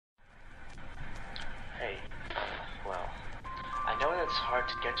it's hard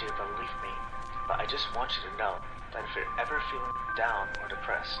to get you to believe me, but I just want you to know that if you're ever feeling down or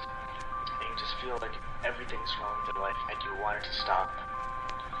depressed, and you just feel like everything's wrong with your life and you want it to stop,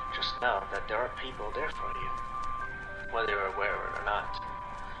 just know that there are people there for you, whether you're aware of it or not.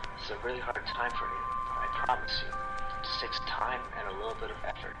 It's a really hard time for you, but I promise you, it just takes time and a little bit of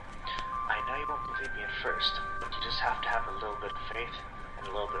effort. I know you won't believe me at first, but you just have to have a little bit of faith and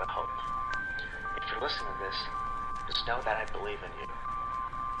a little bit of hope. If you're listening to this, just know that I believe in you.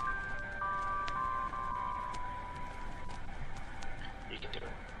 You can do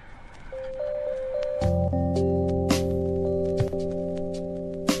it.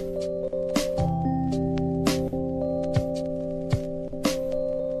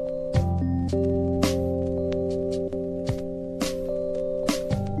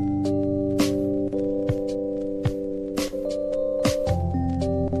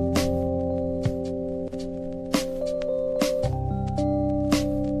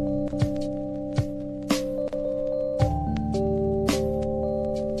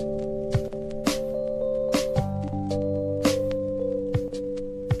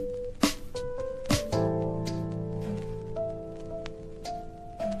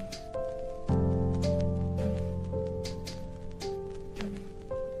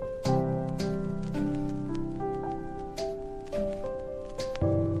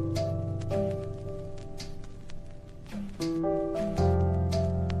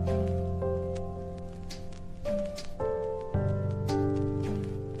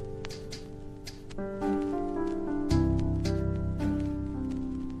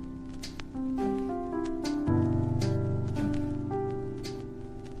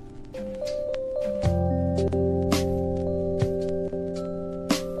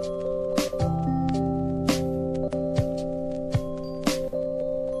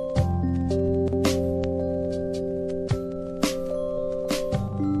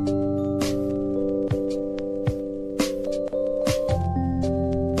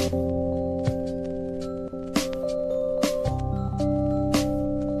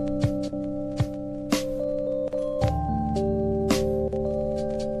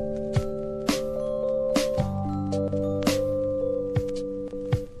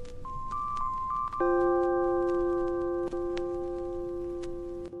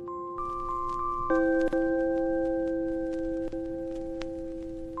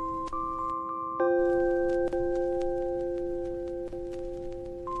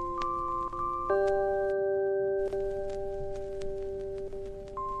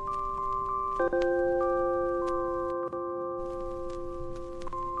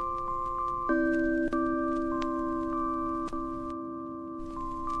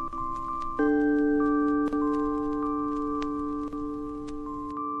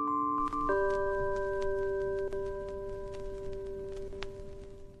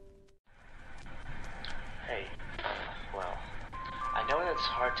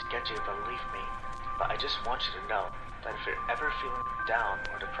 It's hard to get you to believe me, but I just want you to know that if you're ever feeling down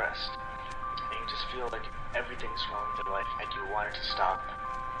or depressed, and you just feel like everything's wrong with your life and you want it to stop,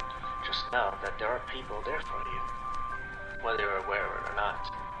 just know that there are people there for you, whether you're aware of it or not.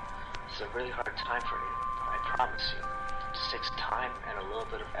 It's a really hard time for you, but I promise you, it just takes time and a little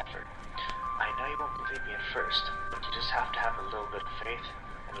bit of effort. I know you won't believe me at first, but you just have to have a little bit of faith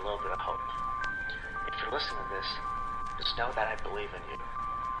and a little bit of hope. If you're listening to this, just know that I believe in you.